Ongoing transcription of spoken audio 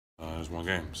It's one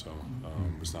game, so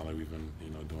it's not like we've been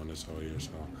doing this all year.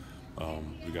 So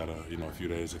we got a few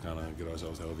days to kind of get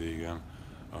ourselves healthy again,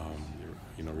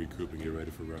 regroup and get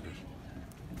ready for Rutgers.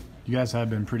 You guys have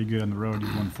been pretty good on the road. You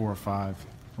won 4 or 5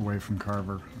 away from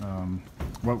Carver.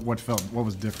 What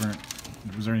was different?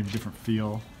 Was there any different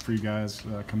feel for you guys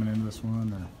coming into this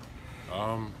one?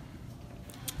 Or?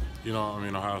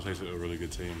 Ohio State's a really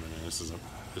good team, and this is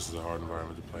a hard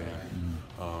environment to play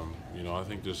in. I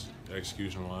think just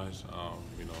execution-wise,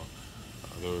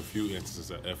 there were a few instances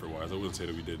that effort-wise, I wouldn't say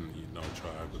that we didn't,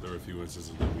 try, but there were a few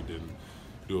instances that we didn't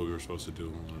do what we were supposed to do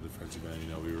on the defensive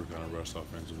end. We were kind of rushed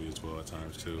offensively as well at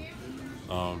times too.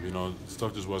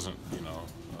 Stuff just wasn't,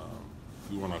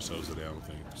 we weren't ourselves today, I don't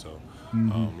think. So,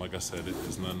 like I said,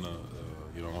 it's nothing.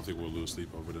 I don't think we'll lose sleep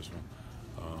over this one.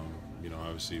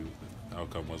 Obviously, the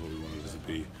outcome was what we wanted it to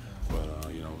be, but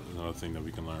another thing that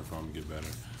we can learn from and get better.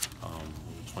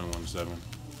 21-7,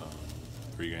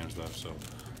 3 games left, so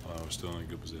we're still in a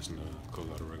good position to close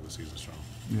out the regular season strong.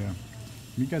 Yeah.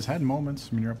 You guys had moments.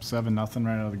 You're up 7-0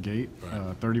 right out of the gate,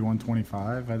 right.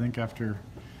 31-25, I think, after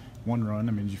one run.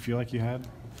 Did you feel like you had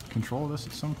control of this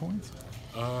at some points?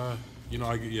 I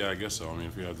guess so.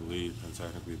 If you have the lead, then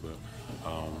technically, but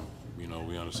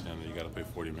we understand that you got to play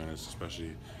 40 minutes,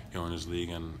 especially in this league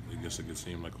and against a good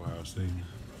team like Ohio State,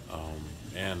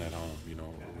 and at home.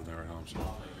 When they're at home, so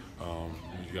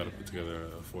you got to put together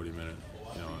a 40-minute,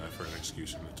 effort and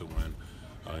execution to win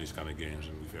these kind of games,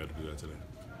 and we've had to do that today.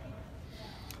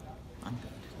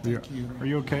 Thank you. Are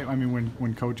you okay?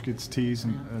 When Coach gets teased,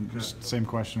 and just same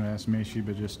question I asked Macy,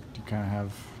 but just to kind of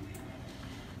have,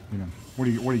 what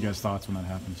are you guys' thoughts when that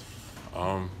happens?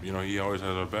 He always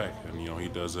has our back, and he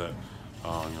does that,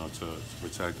 to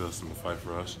protect us and to fight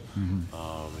for us. And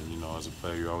as a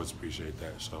player, you always appreciate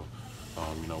that. So,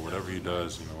 whatever he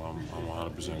does, I'm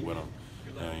 100% with him,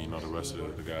 and the rest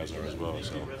of the guys are as well.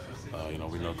 So,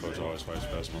 we know Coach always fights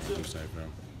best when we do the same for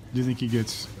him. Do you think he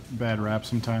gets bad rap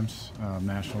sometimes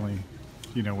nationally?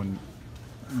 When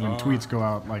tweets go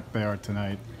out like they are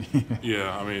tonight.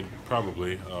 Yeah,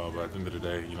 probably. But at the end of the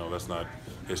day, that's not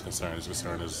his concern. His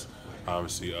concern is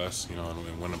obviously us,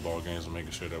 and winning ball games and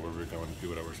making sure that we're becoming the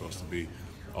people that we're supposed to be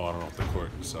on and off the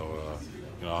court. So,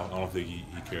 I don't think he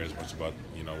cares much about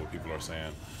what people are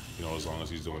saying. As long as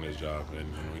he's doing his job, and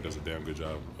he does a damn good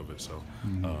job of it. So,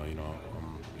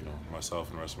 myself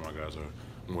and the rest of my guys are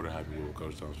more than happy with what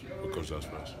Coach does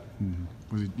for us.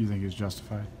 Do you think he's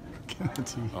justified?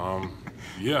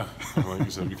 Yeah, like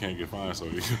you said, we can't get fined, so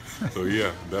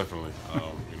yeah, definitely.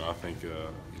 I think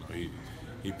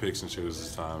he picks and chooses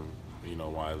his time,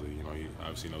 wisely. He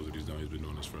obviously knows what he's doing. He's been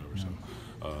doing this forever. So,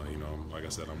 like I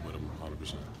said, I'm with him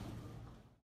 100%.